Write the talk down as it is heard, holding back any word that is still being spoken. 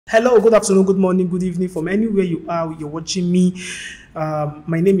Hello, good afternoon, good morning, good evening from anywhere you are. You're watching me.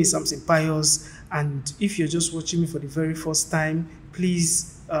 My name is Samson Pius, and if you're just watching me for the very first time,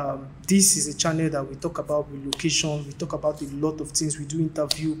 please. This is a channel that we talk about relocation. We talk about a lot of things. We do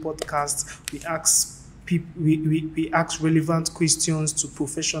interview, podcasts. We ask people. We ask relevant questions to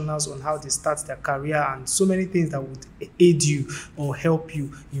professionals on how they start their career and so many things that would aid you or help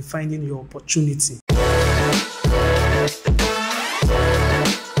you in finding your opportunity.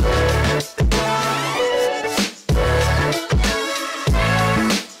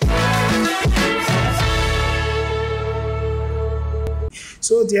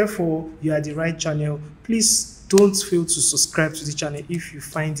 So therefore, you are the right channel. Please don't fail to subscribe to the channel if you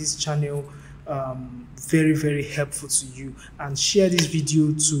find this channel very, very helpful to you, and share this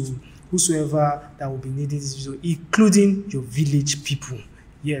video to whosoever that will be needing this video, including your village people.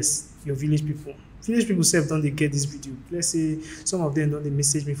 Yes, your village people. Village people self don't they get this video. Let's say some of them don't they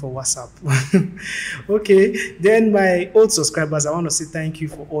message me for WhatsApp. Okay, then my old subscribers, I want to say thank you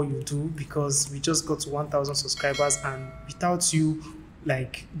for all you do, because we just got to 1,000 subscribers, and without you,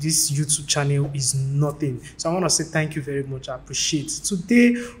 like, this YouTube channel is nothing. So I want to say thank you very much. I appreciate it.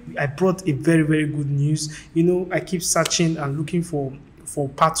 Today I brought a very, very good news. You know, I keep searching and looking for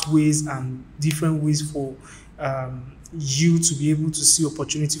pathways and different ways for you to be able to see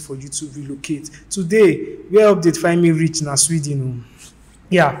opportunity for you to relocate. Today, where update find me reach now Sweden.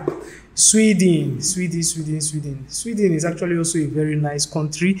 Yeah, Sweden is actually also a very nice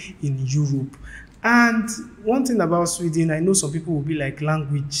country in Europe. And one thing about Sweden, I know some people will be like,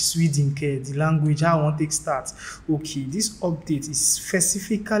 language, Sweden, the language, how I want to start. Okay, this update is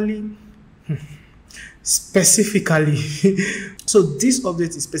specifically so this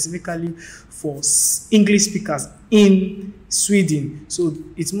update is specifically for English speakers in Sweden. So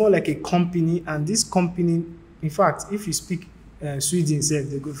it's more like a company, and this company, in fact, if you speak Sweden said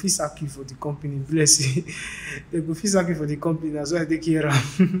they go fix you for the company, bless you. They go fix you for the company, that's why I take care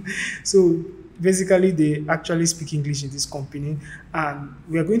of. So basically they actually speak English in this company, and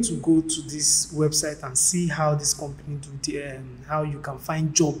we are going to go to this website and see how this company do the how you can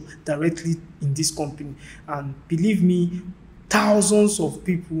find job directly in this company. And believe me, thousands of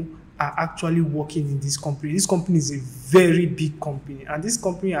people are actually working in this company. This company is a very big company, and this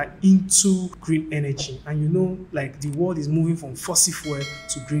company are into green energy. And you know, like, the world is moving from fossil fuel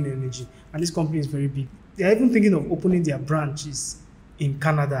to green energy, and this company is very big. They are even thinking of opening their branches in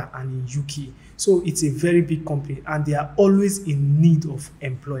Canada and in UK. So it's a very big company, and they are always in need of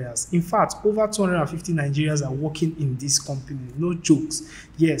employers. In fact, over 250 Nigerians are working in this company. No jokes.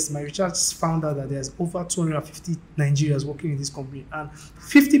 Yes, my research found out that there's over 250 Nigerians working in this company, and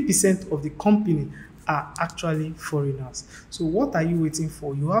 50% of the company are actually foreigners. So what are you waiting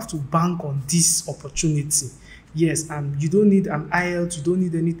for? You have to bank on this opportunity. Yes, and you don't need an IELTS, you don't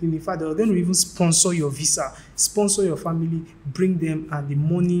need anything. In fact, they're going to even sponsor your visa, sponsor your family, bring them, and the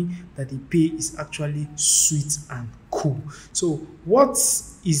money that they pay is actually sweet and cool. So what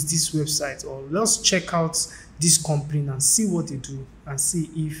is this website? Or let's check out this company and see what they do and see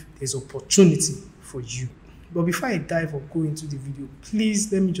if there's opportunity for you. But before I dive or go into the video,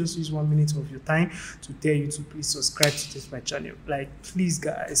 please let me just use 1 minute of your time to tell you to please subscribe to this my channel. Like, please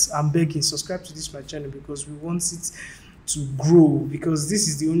guys, I'm begging, subscribe to this my channel, because we want it to grow, because this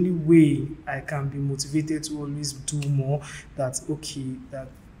is the only way I can be motivated to always do more. That okay, that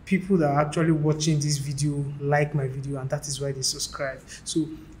people that are actually watching this video like my video, and that is why they subscribe. So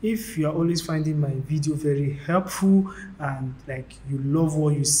if you are always finding my video very helpful, and like you love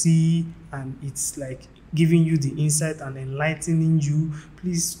what you see, and it's like giving you the insight and enlightening you,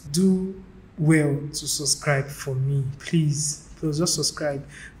 please do well to subscribe for me. Please just subscribe.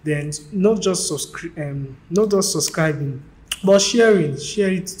 Then not just subscribing, but share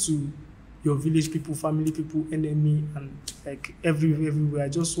it to your village people, family people, enemy, and like everywhere. I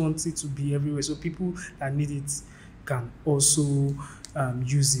just want it to be everywhere, so people that need it can also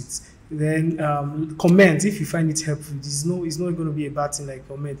use it. Then comment if you find it helpful. It's not going to be a bad thing. Like,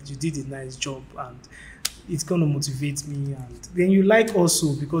 comment, you did a nice job, and it's going to motivate me. And then you like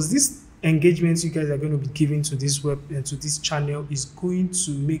also, because this engagement you guys are going to be giving to this to this channel is going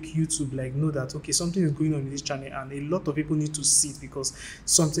to make YouTube like know that okay, something is going on in this channel, and a lot of people need to see it because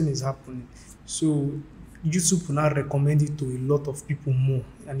something is happening. So YouTube will now recommend it to a lot of people more,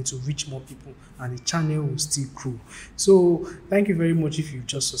 and it will reach more people, and the channel will still grow. So thank you very much if you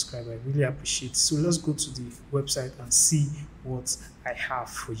just subscribe. I really appreciate it. So let's go to the website and see what I have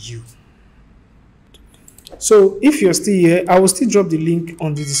for you. So if you're still here, I will still drop the link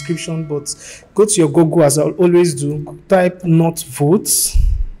on the description, but go to your Google as I always do, type not votes,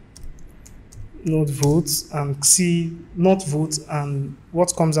 not vote, and see not vote, and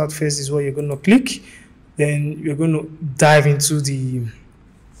what comes out first is what you're going to click. Then you're going to dive into the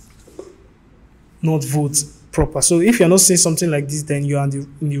not vote proper. So if you're not seeing something like this, then you're on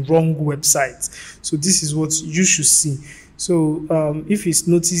in the wrong website. So this is what you should see. So if it's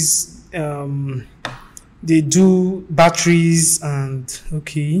notice, they do batteries, and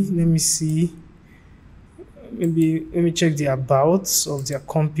okay, let me see. Maybe let me check the abouts of their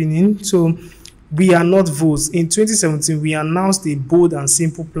company. So we are not votes. In 2017, we announced a bold and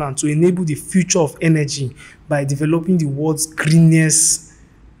simple plan to enable the future of energy by developing the world's greenest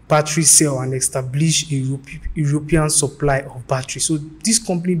battery cell and establish a European supply of batteries. So this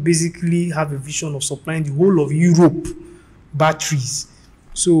company basically have a vision of supplying the whole of Europe batteries.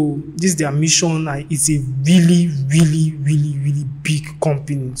 So this is their mission, and it's a really big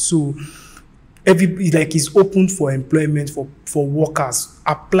company. So everybody, like, is open for employment for workers.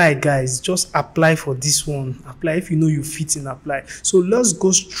 Apply, guys, just apply for this one. Apply if you know you fit in, apply. So let's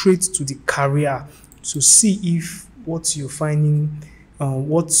go straight to the career to see if what you're finding,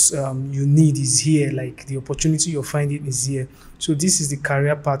 what you need is here, like the opportunity you're finding is here. So this is the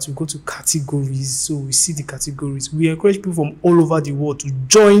career part. We go to categories. So we see the categories. We encourage people from all over the world to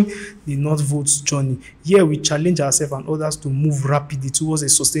join the Not Votes journey. Here we challenge ourselves and others to move rapidly towards a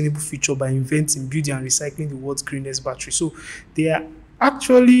sustainable future by inventing, building, and recycling the world's greenest battery. So they are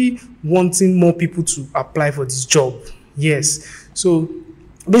actually wanting more people to apply for this job. Yes. So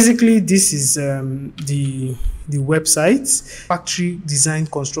basically, this is the website: factory design,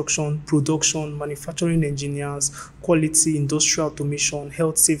 construction, production, manufacturing engineers, quality, industrial automation,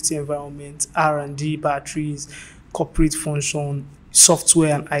 health, safety, environment, R&D, batteries, corporate function,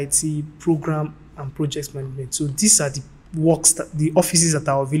 software and IT, program and project management. So these are the works, that the offices that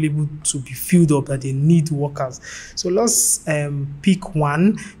are available to be filled up, that they need workers. So let's pick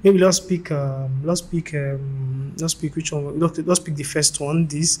one. Maybe let's pick which one. Let's pick the first one,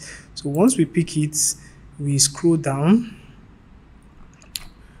 this. So once we pick it, we scroll down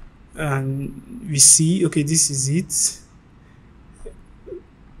and we see, okay, this is it.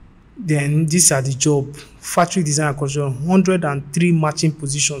 Then these are the job: factory design and construction, 103 matching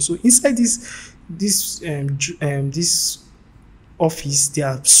positions. So inside this office, there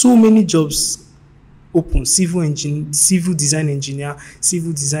are so many jobs open: civil design engineer,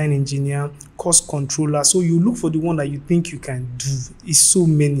 cost controller. So you look for the one that you think you can do. It's so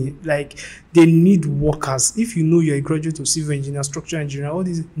many, like, they need workers. If you know you're a graduate of civil engineer, structural engineer, all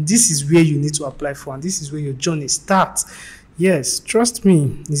this is where you need to apply for, and this is where your journey starts. Yes, trust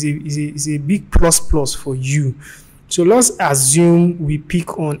me, it's a big plus for you. So let's assume we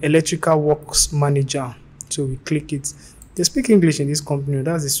pick on electrical works manager. So we click it. They speak English in this company.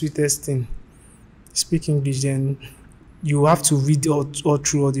 That's the sweetest thing. Speak English. Then you have to read all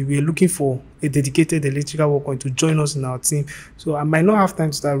through. We're looking for a dedicated electrical worker to join us in our team. So I might not have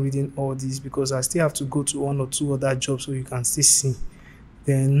time to start reading all these because I still have to go to one or two other jobs so you can still see.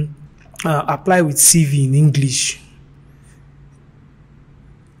 Then apply with CV in English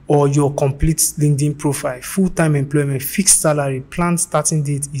or your complete LinkedIn profile. Full-time employment, fixed salary, planned starting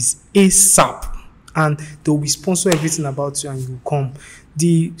date is ASAP, and they will sponsor everything about you, and you come.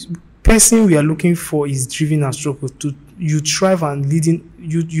 The person we are looking for is driven and struggle to you thrive and leading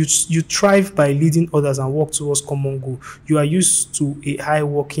you thrive by leading others and work towards common goal. You are used to a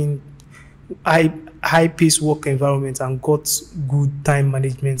high-paced work environment and got good time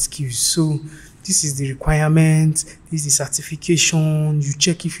management skills. So this is the requirement. This is the certification. You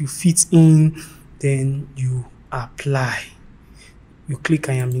check if you fit in, then you apply. You click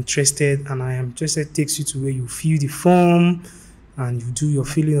I am interested, and I am interested takes you to where you fill the form, and you do your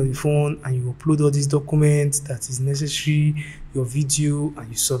filling of the form, and you upload all these documents that is necessary, your video, and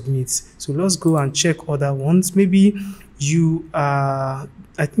you submit. So let's go and check other ones. Maybe you are,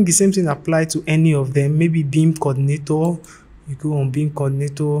 I think the same thing apply to any of them. Maybe BIM coordinator. You go on BIM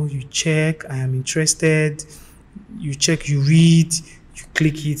coordinator, you check I am interested, you check, you read, you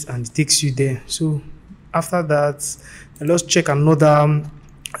click it, and it takes you there. So after that, let's check another.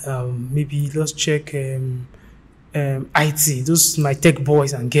 Maybe let's check IT. Those are my tech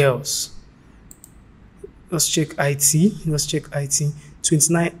boys and girls. Let's check IT.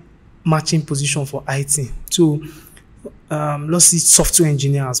 29 matching position for IT. So let's see software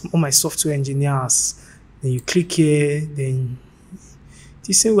engineers. All my software engineers. Then you click here. Then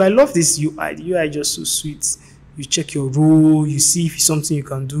the same way. I love this UI. The UI is just so sweet. You check your role. You see if it's something you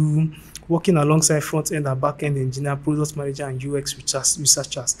can do. Working alongside front-end and back-end engineer, product manager, and UX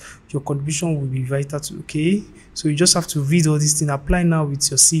researchers. Your contribution will be vital to, okay? So you just have to read all these things. Apply now with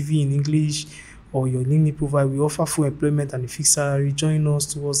your CV in English or your LinkedIn profile. We offer full employment and a fixed salary. Join us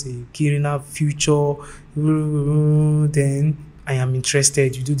towards a greener future. Then I am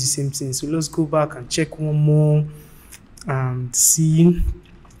interested. You do the same thing. So let's go back and check one more and see.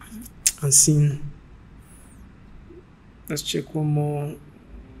 Let's check one more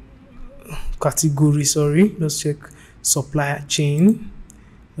category. Sorry, let's check supply chain.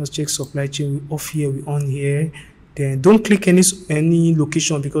 Let's check supply chain. We off here, we on here. Then don't click any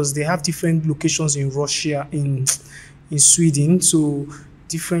location, because they have different locations in Russia, in Sweden. So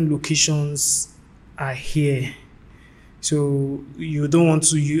different locations are here. So you don't want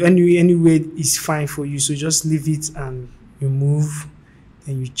to, anywhere is fine for you. So just leave it and you move.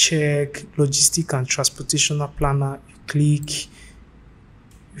 Then you check logistic and transportational planner. You click.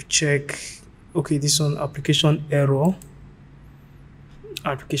 You check. Okay, this one, application error.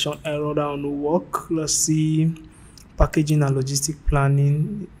 Application error, that will work. Let's see, packaging and logistic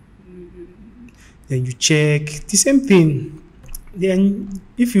planning. Then you check the same thing. Then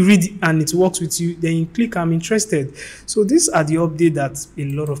if you read and it works with you, then you click I'm interested. So these are the updates that a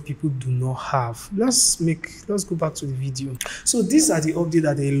lot of people do not have. Let's go back to the video. So these are the updates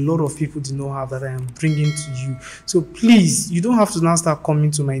that a lot of people do not have, that I am bringing to you. So please, you don't have to now start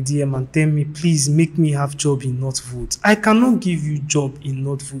coming to my DM and tell me, please make me have job in Northvolt. I cannot give you job in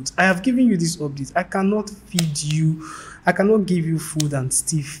Northvolt. I have given you this update. I cannot feed you. I cannot give you food and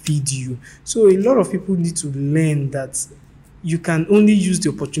still feed you. So a lot of people need to learn that you can only use the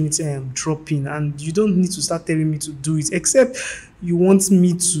opportunity I am dropping, and you don't need to start telling me to do it, except you want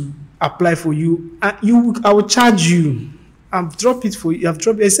me to apply for you. I will charge you. I've dropped it for you. I've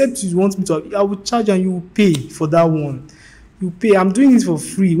dropped it, except you want me to. I will charge and you will pay for that one. You pay. I'm doing it for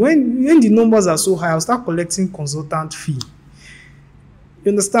free. When the numbers are so high, I'll start collecting consultant fee. You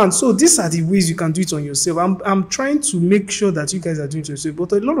understand? So these are the ways you can do it on yourself. I'm trying to make sure that you guys are doing it yourself,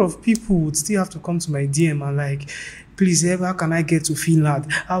 but a lot of people would still have to come to my DM and like, please, how can I get to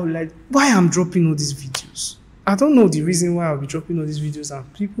Finland? I would like, why I'm dropping all these videos? I don't know the reason why I'll be dropping all these videos,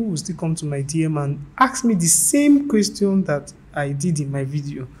 and people will still come to my DM and ask me the same question that I did in my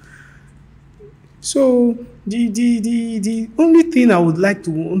video. So the only thing I would like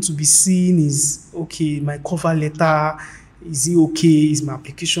to want to be seen is, okay, my cover letter. Is it okay? Is my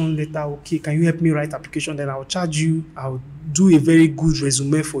application letter okay? Can you help me write application? Then I'll charge you. I'll do a very good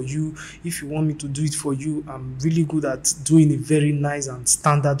resume for you. If you want me to do it for you, I'm really good at doing a very nice and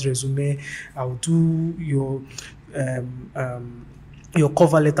standard resume. I'll do your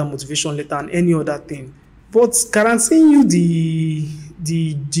cover letter, motivation letter, and any other thing. But guaranteeing you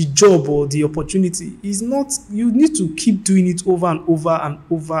the job or the opportunity is not. You need to keep doing it over and over and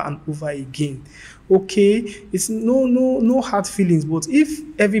over and over again. Okay, it's no hard feelings, but if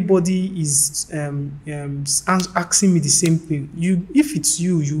everybody is asking me the same thing, if it's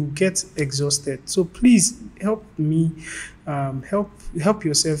you get exhausted. So please help me, help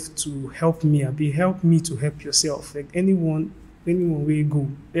yourself to help me, help me to help yourself. Like anyone where you go,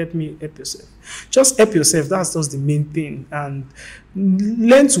 help me help yourself. Just help yourself. That's just the main thing. And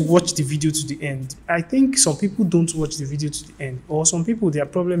learn to watch the video to the end. I think some people don't watch the video to the end, or some people, their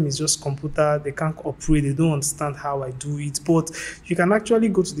problem is just computer. They can't operate. They don't understand how I do it. But you can actually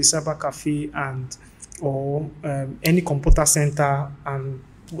go to the cyber cafe or any computer center and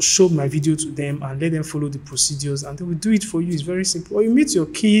show my video to them and let them follow the procedures, and they will do it for you. It's very simple. Or you meet your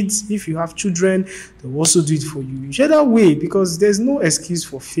kids, if you have children, they will also do it for you. Whichever way, because there's no excuse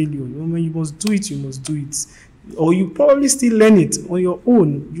for failure. When you must do it, you must do it. Or you probably still learn it on your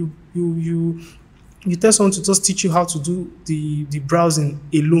own. You tell someone to just teach you how to do the browsing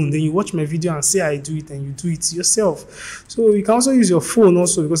alone. Then you watch my video and say I do it, and you do it yourself. So you can also use your phone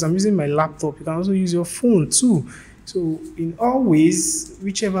also, because I'm using my laptop. You can also use your phone too. So in all ways,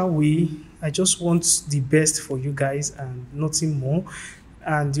 whichever way, I just want the best for you guys and nothing more.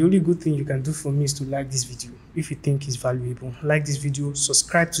 And the only good thing you can do for me is to like this video. If you think it's valuable, like this video,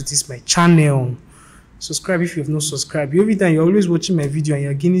 subscribe to my channel. Subscribe if you have not subscribed. Every time you're always watching my video and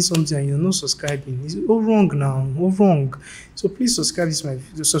you're gaining something and you're not subscribing, it's all wrong now, all wrong. So please subscribe to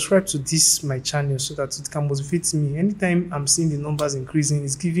my channel, so that it can motivate me. Anytime I'm seeing the numbers increasing,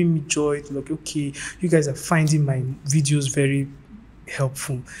 it's giving me joy to, like, okay, you guys are finding my videos very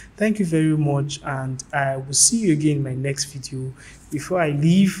helpful. Thank you very much, and I will see you again in my next video. Before I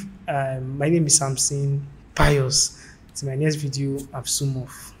leave, my name is Samson Pius. Till my next video, I'm soon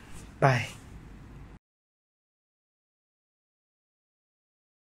off. Bye.